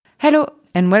Hello,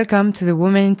 and welcome to the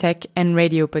Women in Tech and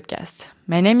Radio podcast.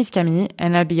 My name is Camille,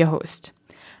 and I'll be your host.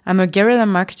 I'm a guerrilla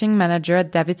marketing manager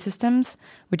at David Systems,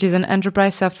 which is an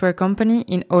enterprise software company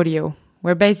in audio.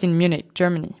 We're based in Munich,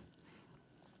 Germany.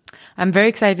 I'm very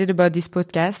excited about this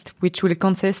podcast, which will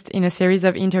consist in a series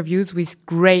of interviews with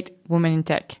great women in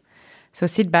tech. So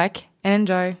sit back and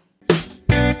enjoy.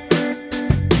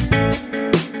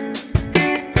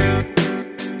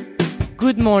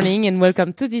 Good morning and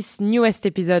welcome to this newest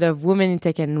episode of Women in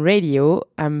Tech and Radio.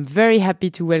 I'm very happy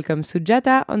to welcome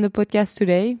Sujata on the podcast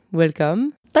today.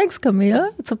 Welcome. Thanks,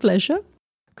 Camilla. It's a pleasure.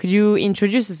 Could you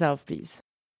introduce yourself, please?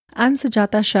 I'm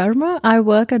Sujata Sharma. I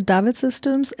work at David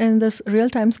Systems in this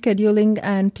real-time scheduling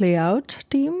and playout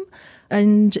team.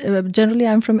 And generally,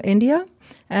 I'm from India,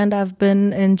 and I've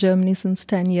been in Germany since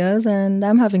 10 years, and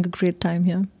I'm having a great time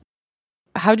here.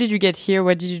 How did you get here?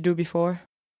 What did you do before?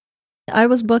 I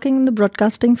was working in the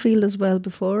broadcasting field as well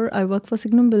before. I worked for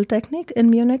Signum Bildtechnik in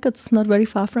Munich. It's not very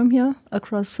far from here,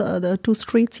 across the two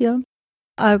streets here.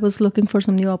 I was looking for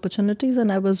some new opportunities, and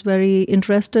I was very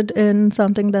interested in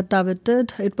something that David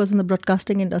did. It was in the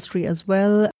broadcasting industry as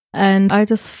well. And I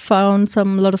just found a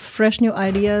lot of fresh new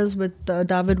ideas with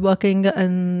David working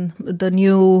in the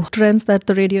new trends that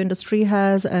the radio industry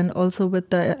has, and also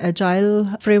with the agile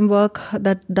framework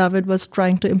that David was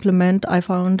trying to implement. I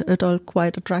found it all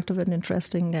quite attractive and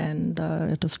interesting, and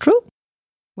it is true.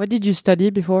 What did you study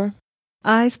before?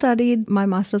 I studied my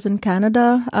master's in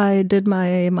Canada. I did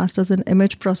my master's in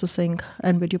image processing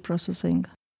and video processing.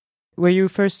 Were you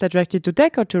first attracted to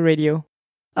tech or to radio?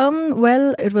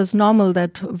 Well, it was normal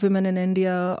that women in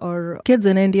India or kids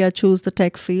in India choose the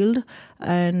tech field.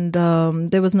 And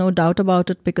there was no doubt about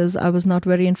it because I was not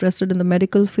very interested in the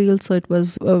medical field. So it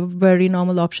was a very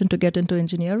normal option to get into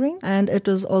engineering. And it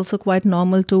was also quite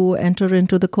normal to enter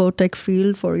into the core tech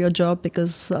field for your job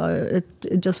because it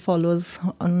just follows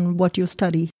on what you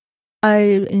study. I,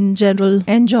 in general,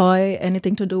 enjoy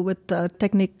anything to do with the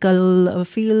technical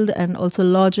field and also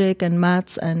logic and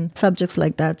maths and subjects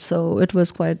like that. So it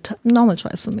was quite a normal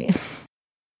choice for me.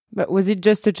 But was it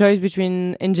just a choice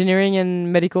between engineering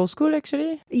and medical school,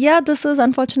 actually? Yeah, this is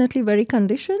unfortunately very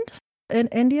conditioned in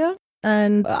India.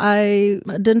 And I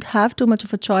didn't have too much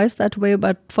of a choice that way.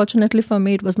 But fortunately for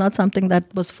me, it was not something that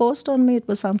was forced on me. It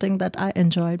was something that I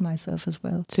enjoyed myself as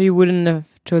well. So you wouldn't have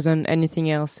chosen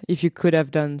anything else if you could have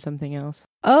done something else?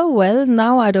 Oh, well,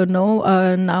 now I don't know.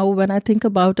 Now when I think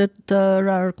about it, there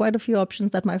are quite a few options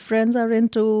that my friends are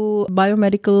into,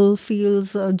 biomedical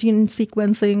fields, gene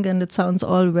sequencing, and it sounds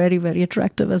all very, very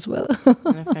attractive as well.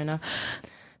 Yeah, fair enough.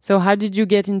 So how did you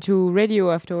get into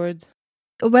radio afterwards?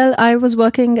 Well, I was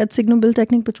working at Signum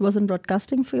Bildtechnik, which was in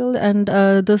broadcasting field, and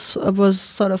this was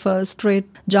sort of a straight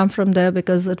jump from there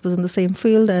because it was in the same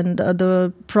field, and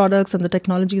the products and the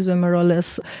technologies were more or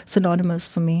less synonymous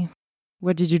for me.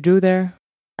 What did you do there?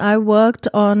 I worked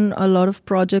on a lot of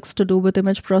projects to do with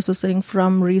image processing,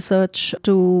 from research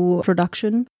to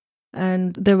production.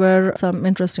 And there were some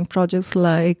interesting projects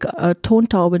like tone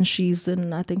tower sheaths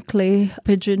in, I think, clay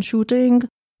pigeon shooting.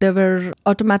 There were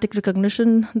automatic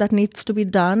recognition that needs to be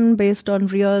done based on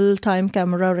real-time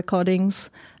camera recordings,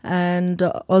 and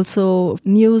also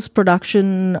news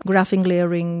production, graphing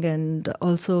layering, and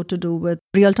also to do with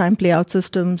real-time playout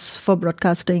systems for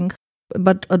broadcasting.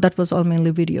 But that was all mainly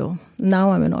video.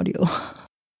 Now I'm in audio.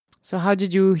 So how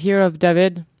did you hear of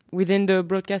David? Within the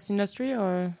broadcast industry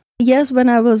or? Yes, when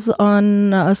I was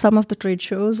on some of the trade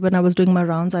shows, when I was doing my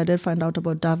rounds, I did find out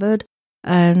about David.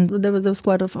 And there was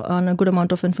quite a good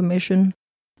amount of information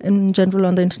in general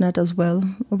on the internet as well,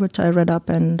 which I read up,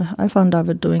 and I found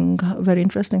David doing very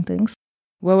interesting things.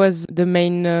 What was the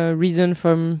main reason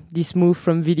from this move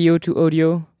from video to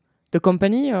audio? The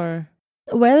company or?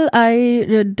 Well, I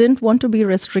didn't want to be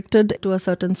restricted to a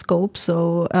certain scope,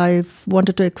 so I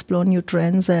wanted to explore new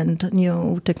trends and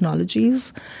new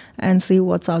technologies and see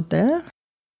what's out there.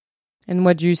 And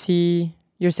what do you see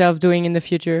yourself doing in the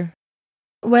future?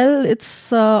 Well,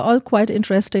 it's all quite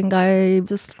interesting. I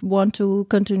just want to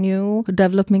continue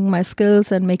developing my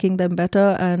skills and making them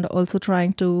better, and also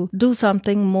trying to do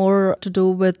something more to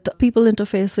do with people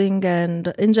interfacing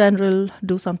and in general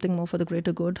do something more for the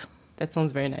greater good. That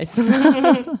sounds very nice.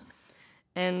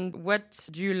 And what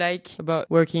do you like about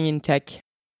working in tech?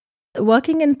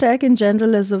 Working in tech in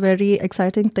general is a very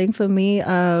exciting thing for me.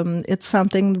 It's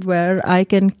something where I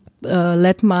can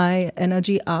let my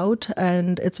energy out,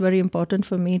 and it's very important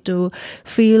for me to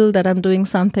feel that I'm doing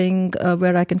something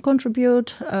where I can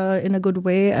contribute in a good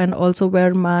way, and also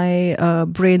where my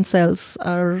brain cells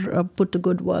are put to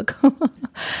good work.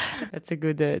 That's a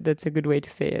good way to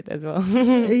say it as well.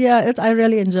 Yeah, I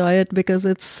really enjoy it because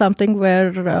it's something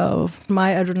where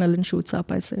my adrenaline shoots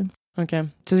up, I say. Okay.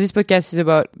 So this podcast is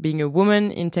about being a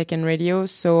woman in tech and radio.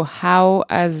 So how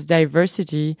has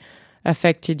diversity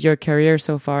affected your career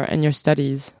so far and your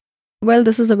studies? Well,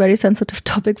 this is a very sensitive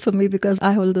topic for me because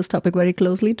I hold this topic very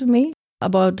closely to me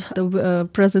about the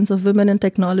presence of women in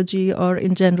technology or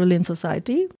in general in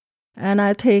society. And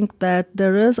I think that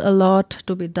there is a lot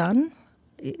to be done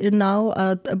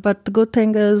now. But the good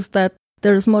thing is that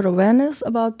there is more awareness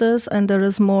about this and there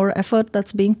is more effort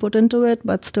that's being put into it.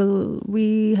 But still,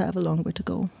 we have a long way to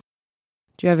go.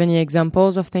 Do you have any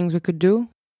examples of things we could do?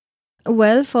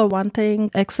 Well, for one thing,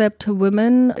 accept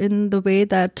women in the way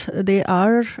that they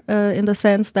are, in the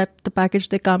sense that the package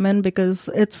they come in, because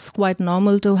it's quite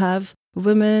normal to have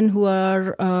women who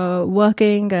are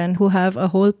working and who have a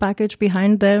whole package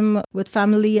behind them with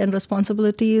family and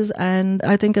responsibilities. And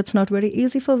I think it's not very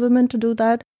easy for women to do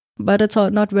that. But it's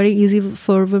not very easy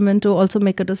for women to also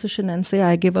make a decision and say,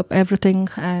 I give up everything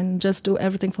and just do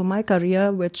everything for my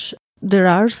career, which there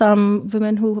are some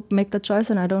women who make the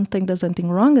choice, and I don't think there's anything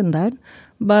wrong in that.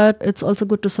 But it's also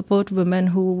good to support women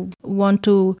who want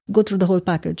to go through the whole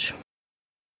package.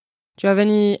 Do you have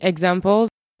any examples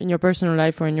in your personal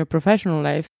life or in your professional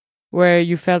life where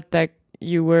you felt that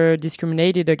you were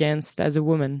discriminated against as a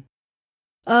woman?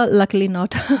 Luckily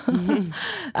not.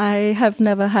 I have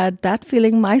never had that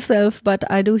feeling myself, but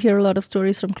I do hear a lot of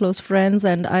stories from close friends,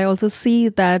 and I also see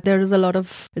that there is a lot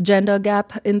of gender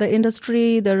gap in the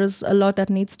industry. There is a lot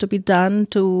that needs to be done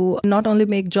to not only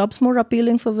make jobs more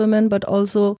appealing for women, but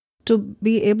also to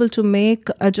be able to make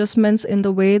adjustments in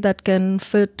the way that can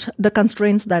fit the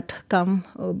constraints that come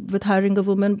with hiring a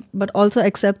woman, but also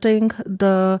accepting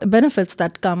the benefits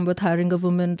that come with hiring a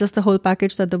woman, just the whole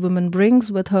package that the woman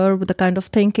brings with her, with the kind of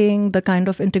thinking, the kind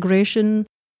of integration,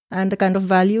 and the kind of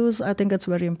values. I think it's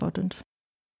very important.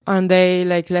 Aren't they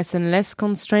like less and less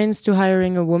constraints to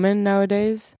hiring a woman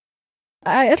nowadays?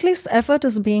 At least effort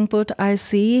is being put, I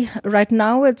see. Right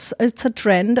now, it's a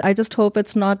trend. I just hope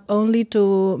it's not only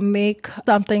to make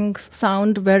something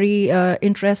sound very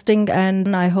interesting.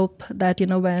 And I hope that,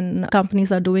 when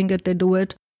companies are doing it, they do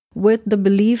it with the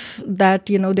belief that,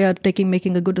 they are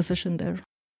making a good decision there.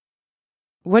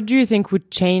 What do you think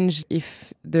would change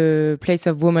if the place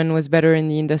of women was better in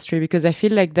the industry? Because I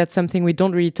feel like that's something we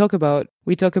don't really talk about.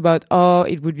 We talk about,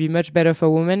 it would be much better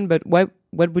for women, but what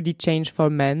would it change for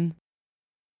men?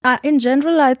 In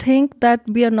general, I think that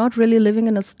we are not really living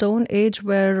in a stone age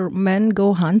where men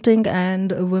go hunting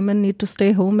and women need to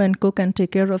stay home and cook and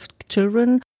take care of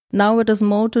children. Now it is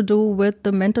more to do with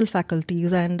the mental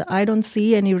faculties, and I don't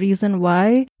see any reason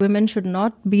why women should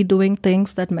not be doing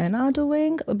things that men are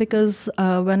doing, because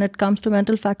when it comes to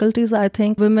mental faculties, I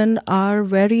think women are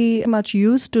very much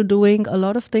used to doing a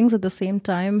lot of things at the same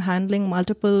time, handling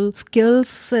multiple skill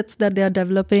sets that they are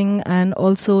developing, and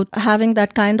also having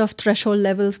that kind of threshold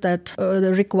levels that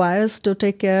requires to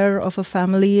take care of a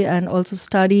family and also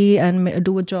study and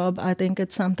do a job. I think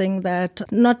it's something that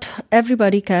not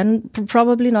everybody can,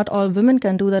 probably not all women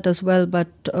can do that as well, but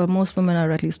most women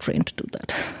are at least trained to do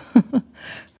that.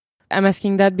 I'm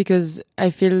asking that because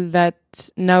I feel that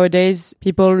nowadays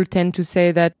people tend to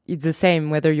say that it's the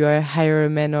same whether you hire a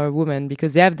man or a woman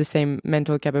because they have the same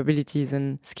mental capabilities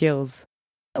and skills.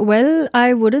 Well,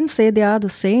 I wouldn't say they are the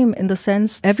same in the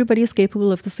sense everybody is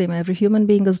capable of the same. Every human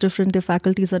being is different. Their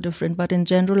faculties are different. But in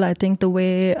general, I think the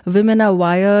way women are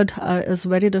wired is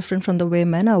very different from the way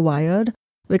men are wired,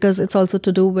 because it's also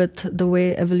to do with the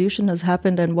way evolution has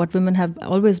happened and what women have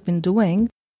always been doing.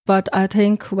 But I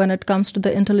think when it comes to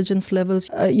the intelligence levels,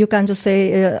 you can't just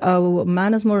say a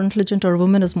man is more intelligent or a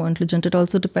woman is more intelligent. It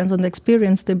also depends on the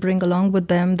experience they bring along with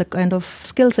them, the kind of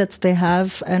skill sets they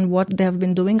have and what they have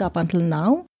been doing up until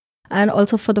now. And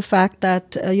also for the fact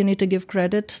that you need to give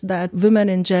credit that women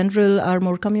in general are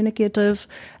more communicative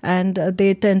and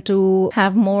they tend to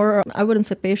have more, I wouldn't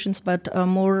say patience, but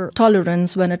more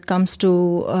tolerance when it comes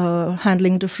to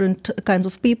handling different kinds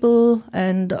of people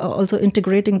and also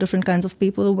integrating different kinds of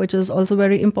people, which is also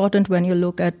very important when you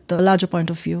look at the larger point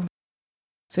of view.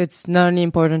 So it's not only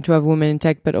important to have women in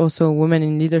tech, but also women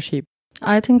in leadership.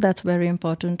 I think that's very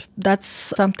important. That's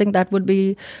something that would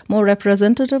be more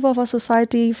representative of our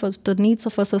society, for the needs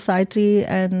of our society,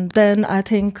 and then I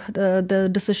think the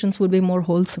decisions would be more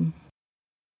wholesome.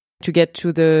 To get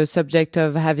to the subject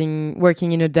of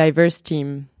working in a diverse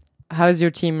team, how is your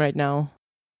team right now?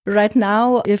 Right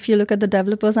now, if you look at the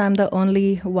developers, I'm the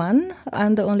only one.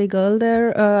 I'm the only girl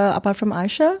there, apart from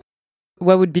Aisha.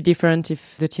 What would be different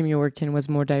if the team you worked in was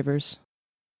more diverse?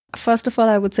 First of all,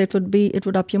 I would say it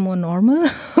would appear more normal.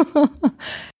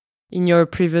 In your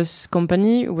previous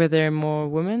company, were there more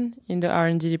women in the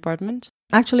R&D department?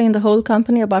 Actually, in the whole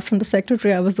company, apart from the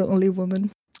secretary, I was the only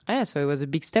woman. Ah, so it was a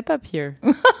big step up here.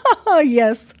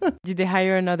 Yes. Did they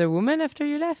hire another woman after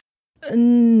you left?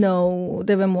 No,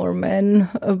 there were more men,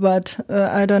 but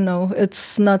I don't know.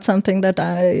 It's not something that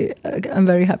I'm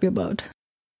very happy about.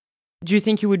 Do you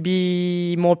think you would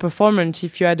be more performant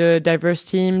if you had a diverse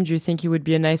team? Do you think it would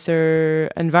be a nicer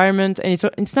environment? And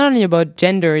it's not only about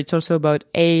gender, it's also about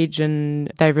age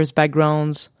and diverse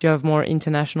backgrounds. Do you have more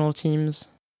international teams?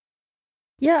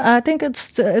 Yeah, I think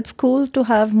it's cool to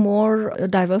have more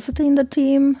diversity in the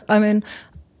team. I mean,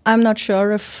 I'm not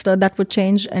sure if that would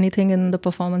change anything in the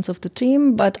performance of the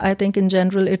team, but I think in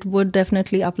general it would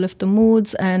definitely uplift the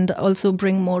moods and also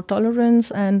bring more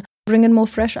tolerance and bring in more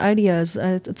fresh ideas.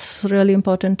 It's really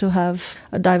important to have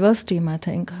a diverse team, I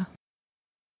think.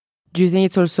 Do you think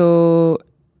it's also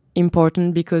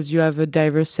important because you have a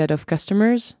diverse set of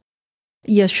customers?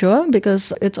 Yeah, sure,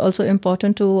 because it's also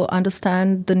important to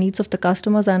understand the needs of the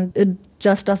customers, and it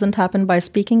just doesn't happen by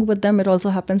speaking with them. It also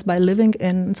happens by living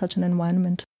in such an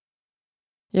environment.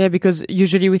 Yeah, because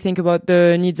usually we think about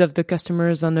the needs of the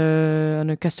customers on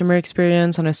a customer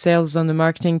experience, on a sales, on a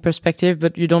marketing perspective,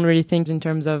 but you don't really think in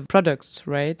terms of products,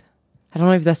 right? I don't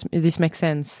know if this makes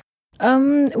sense.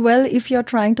 Well, if you're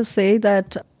trying to say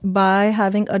that by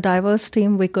having a diverse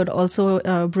team, we could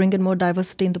also bring in more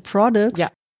diversity in the products.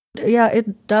 Yeah,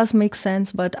 it does make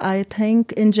sense. But I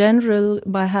think in general,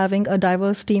 by having a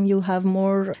diverse team, you have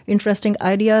more interesting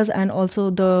ideas, and also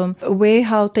the way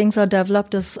how things are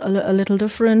developed is a little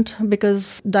different,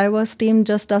 because diverse team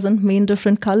just doesn't mean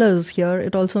different colors here.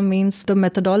 It also means the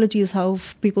methodologies, how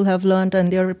people have learned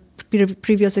and their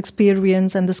previous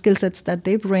experience and the skill sets that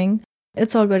they bring.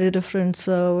 It's all very different.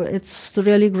 So it's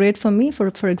really great for me,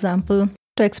 for example,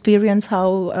 to experience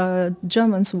how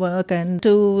Germans work, and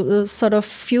to sort of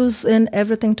fuse in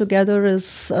everything together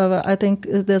is, I think,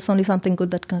 there's only something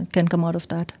good that can come out of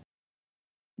that.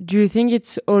 Do you think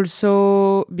it's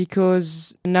also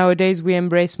because nowadays we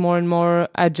embrace more and more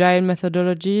agile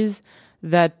methodologies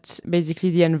that basically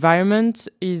the environment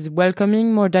is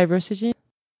welcoming more diversity?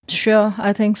 Sure,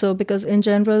 I think so, because in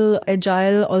general,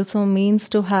 agile also means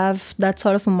to have that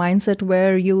sort of a mindset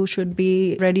where you should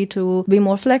be ready to be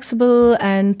more flexible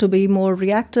and to be more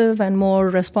reactive and more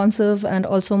responsive and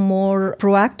also more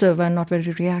proactive and not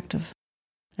very reactive.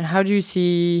 And how do you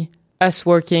see us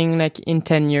working like in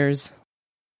 10 years?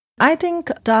 I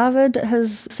think David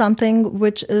has something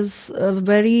which is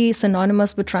very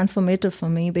synonymous with transformative for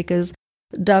me, because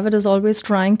David is always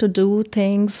trying to do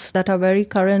things that are very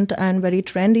current and very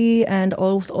trendy, and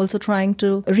also trying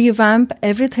to revamp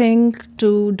everything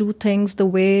to do things the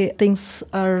way things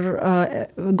are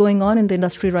going on in the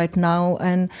industry right now.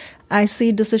 And I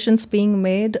see decisions being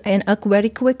made in a very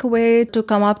quick way to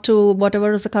come up to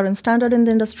whatever is the current standard in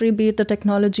the industry, be it the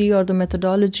technology or the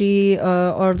methodology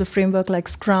or the framework like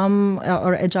Scrum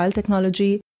or Agile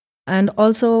technology. And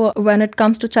also, when it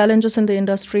comes to challenges in the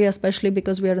industry, especially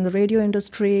because we are in the radio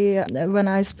industry, when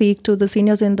I speak to the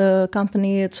seniors in the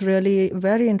company, it's really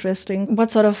very interesting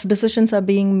what sort of decisions are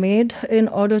being made in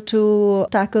order to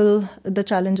tackle the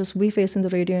challenges we face in the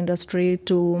radio industry,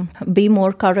 to be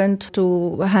more current,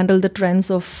 to handle the trends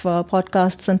of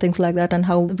podcasts and things like that, and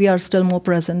how we are still more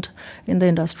present in the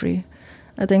industry.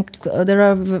 I think there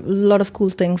are a lot of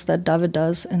cool things that David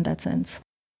does in that sense.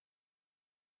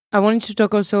 I wanted to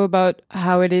talk also about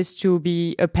how it is to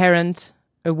be a parent,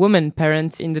 a woman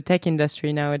parent in the tech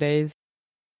industry nowadays.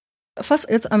 First,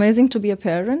 it's amazing to be a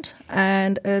parent,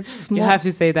 and it's more... You have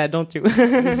to say that, don't you?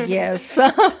 Yes,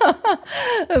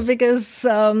 because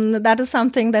that is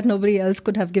something that nobody else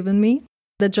could have given me,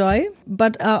 the joy.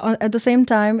 But at the same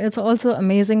time, it's also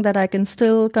amazing that I can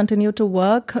still continue to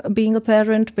work being a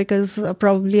parent, because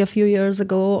probably a few years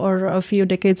ago or a few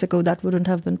decades ago, that wouldn't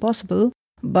have been possible.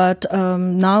 But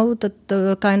now that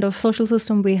the kind of social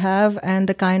system we have and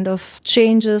the kind of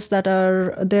changes that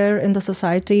are there in the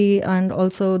society, and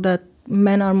also that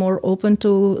men are more open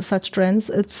to such trends,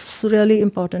 it's really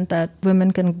important that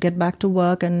women can get back to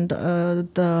work, and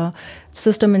the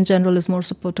system in general is more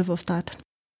supportive of that.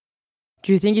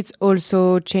 Do you think it's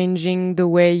also changing the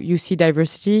way you see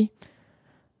diversity?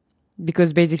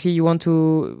 Because basically you want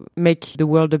to make the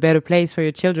world a better place for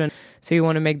your children. So you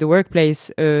want to make the workplace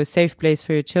a safe place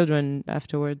for your children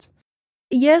afterwards.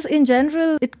 Yes, in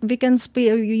general, we can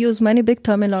use many big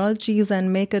terminologies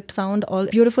and make it sound all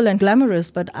beautiful and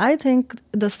glamorous. But I think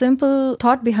the simple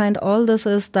thought behind all this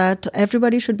is that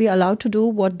everybody should be allowed to do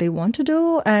what they want to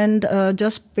do. And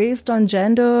just based on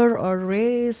gender or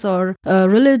race or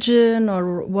religion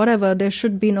or whatever, there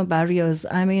should be no barriers.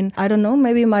 I mean, I don't know,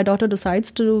 maybe my daughter decides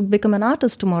to become an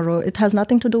artist tomorrow. It has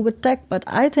nothing to do with tech. But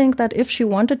I think that if she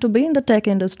wanted to be in the tech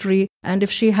industry, And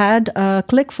if she had a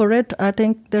click for it, I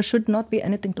think there should not be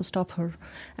anything to stop her.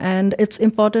 And it's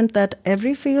important that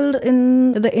every field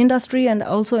in the industry and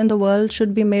also in the world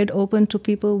should be made open to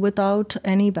people without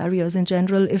any barriers in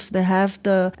general. If they have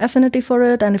the affinity for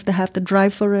it and if they have the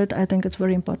drive for it, I think it's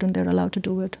very important they're allowed to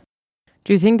do it.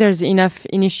 Do you think there's enough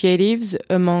initiatives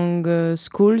among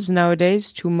schools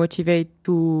nowadays to motivate,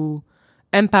 to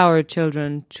empower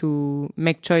children to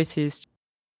make choices?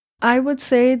 I would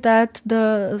say that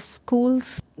the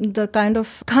schools, the kind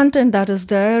of content that is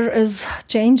there is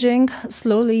changing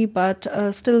slowly, but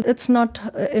still it's not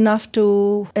enough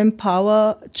to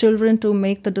empower children to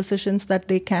make the decisions that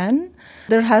they can.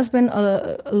 There has been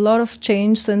a lot of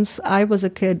change since I was a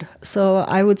kid. So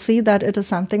I would see that it is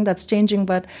something that's changing,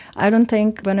 but I don't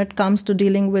think when it comes to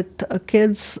dealing with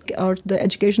kids or the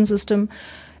education system,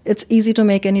 it's easy to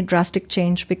make any drastic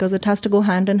change because it has to go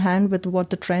hand in hand with what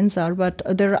the trends are. But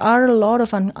there are a lot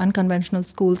of unconventional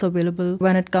schools available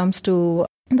when it comes to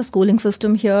the schooling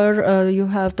system here. You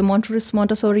have the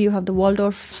Montessori, you have the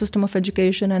Waldorf system of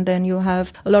education, and then you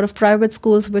have a lot of private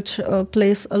schools which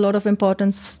place a lot of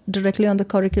importance directly on the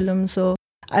curriculum. So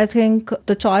I think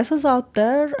the choices out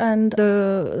there and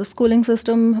the schooling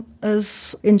system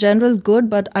is in general good,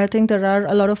 but I think there are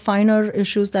a lot of finer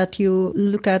issues that you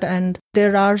look at, and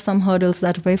there are some hurdles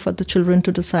that way for the children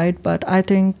to decide. But I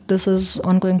think this is an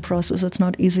ongoing process. It's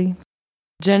not easy.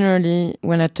 Generally,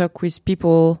 when I talk with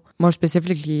people, more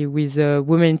specifically with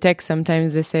women in tech,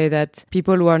 sometimes they say that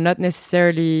people who are not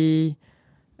necessarily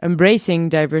embracing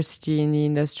diversity in the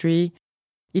industry,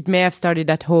 it may have started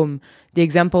at home. The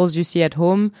examples you see at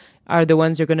home are the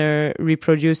ones you're going to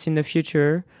reproduce in the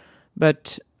future.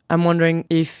 But I'm wondering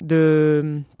if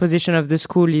the position of the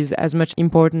school is as much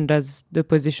important as the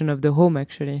position of the home,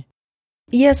 actually.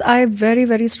 Yes, I very,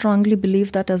 very strongly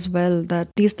believe that as well, that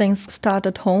these things start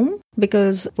at home,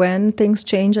 because when things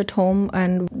change at home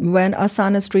and when a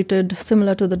son is treated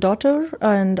similar to the daughter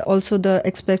and also the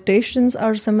expectations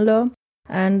are similar,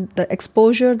 and the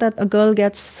exposure that a girl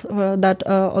gets, that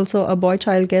also a boy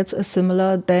child gets is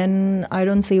similar, then I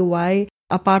don't see why,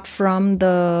 apart from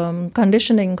the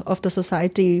conditioning of the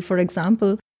society, for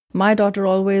example, my daughter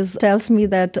always tells me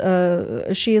that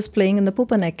she is playing in the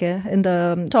Pupaneke, in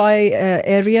the toy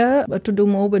area, to do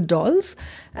more with dolls.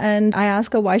 And I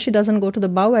ask her why she doesn't go to the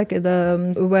Bauwek,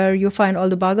 where you find all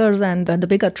the buggers and the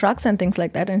bigger trucks and things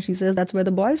like that. And she says that's where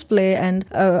the boys play. And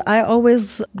I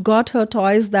always got her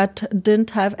toys that didn't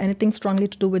have anything strongly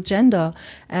to do with gender.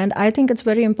 And I think it's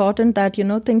very important that,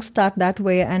 things start that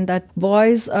way, and that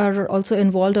boys are also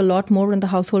involved a lot more in the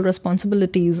household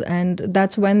responsibilities. And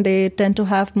that's when they tend to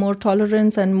have more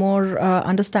tolerance and more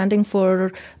understanding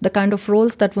for the kind of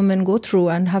roles that women go through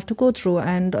and have to go through.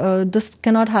 And this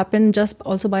cannot happen just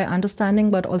also by understanding,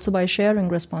 but also by sharing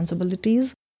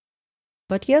responsibilities.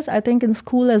 But yes, I think in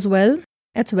school as well,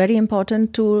 it's very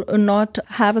important to not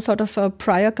have a sort of a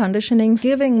prior conditioning,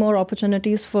 giving more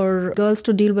opportunities for girls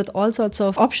to deal with all sorts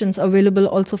of options available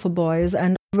also for boys.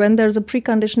 And when there's a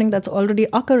preconditioning that's already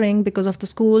occurring because of the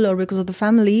school or because of the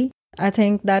family, I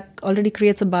think that already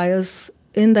creates a bias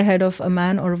in the head of a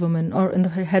man or a woman, or in the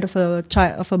head of a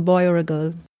child, of a boy or a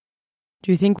girl.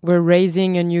 Do you think we're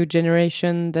raising a new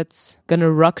generation that's going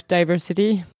to rock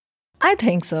diversity? I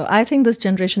think so. I think this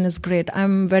generation is great.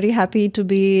 I'm very happy to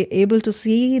be able to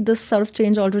see this sort of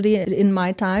change already in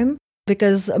my time,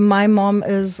 because my mom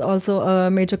is also a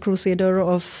major crusader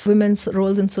of women's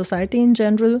roles in society in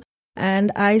general.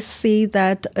 And I see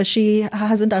that she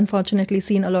hasn't unfortunately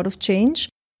seen a lot of change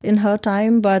in her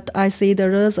time, but I see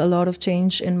there is a lot of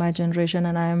change in my generation,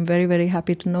 and I am very, very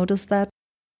happy to notice that.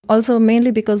 Also,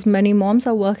 mainly because many moms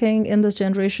are working in this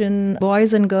generation,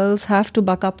 boys and girls have to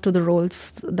buck up to the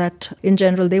roles that in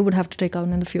general they would have to take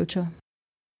on in the future.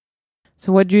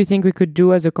 So what do you think we could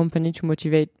do as a company to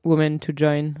motivate women to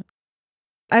join?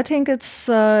 I think it's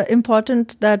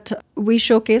important that we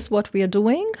showcase what we are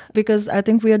doing, because I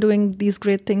think we are doing these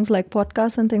great things like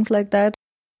podcasts and things like that.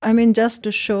 I mean, just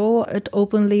to show it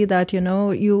openly that,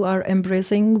 you are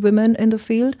embracing women in the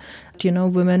field.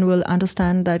 Women will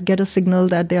understand that, get a signal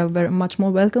that they are very much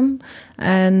more welcome,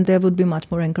 and they would be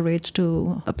much more encouraged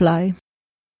to apply.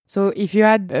 So if you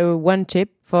had one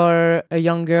tip for a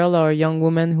young girl or a young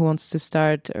woman who wants to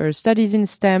start her studies in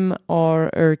STEM or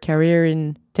her career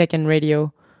in tech and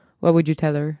radio, what would you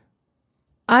tell her?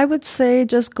 I would say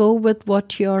just go with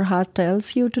what your heart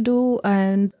tells you to do,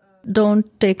 and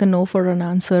don't take a no for an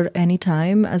answer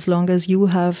anytime, as long as you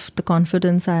have the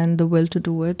confidence and the will to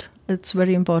do it. It's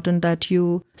very important that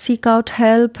you seek out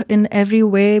help in every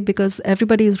way, because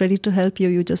everybody is ready to help you.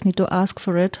 You just need to ask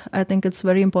for it. I think it's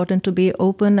very important to be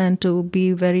open and to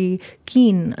be very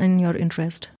keen in your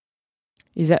interest.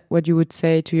 Is that what you would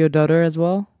say to your daughter as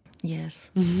well? Yes.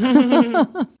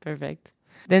 Perfect.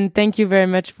 Then thank you very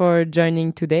much for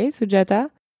joining today, Sujata.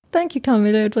 Thank you,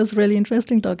 Camila. It was really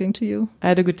interesting talking to you. I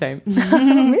had a good time.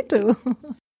 Me too.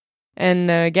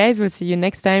 And guys, we'll see you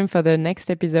next time for the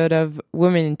next episode of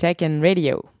Women in Tech and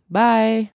Radio. Bye.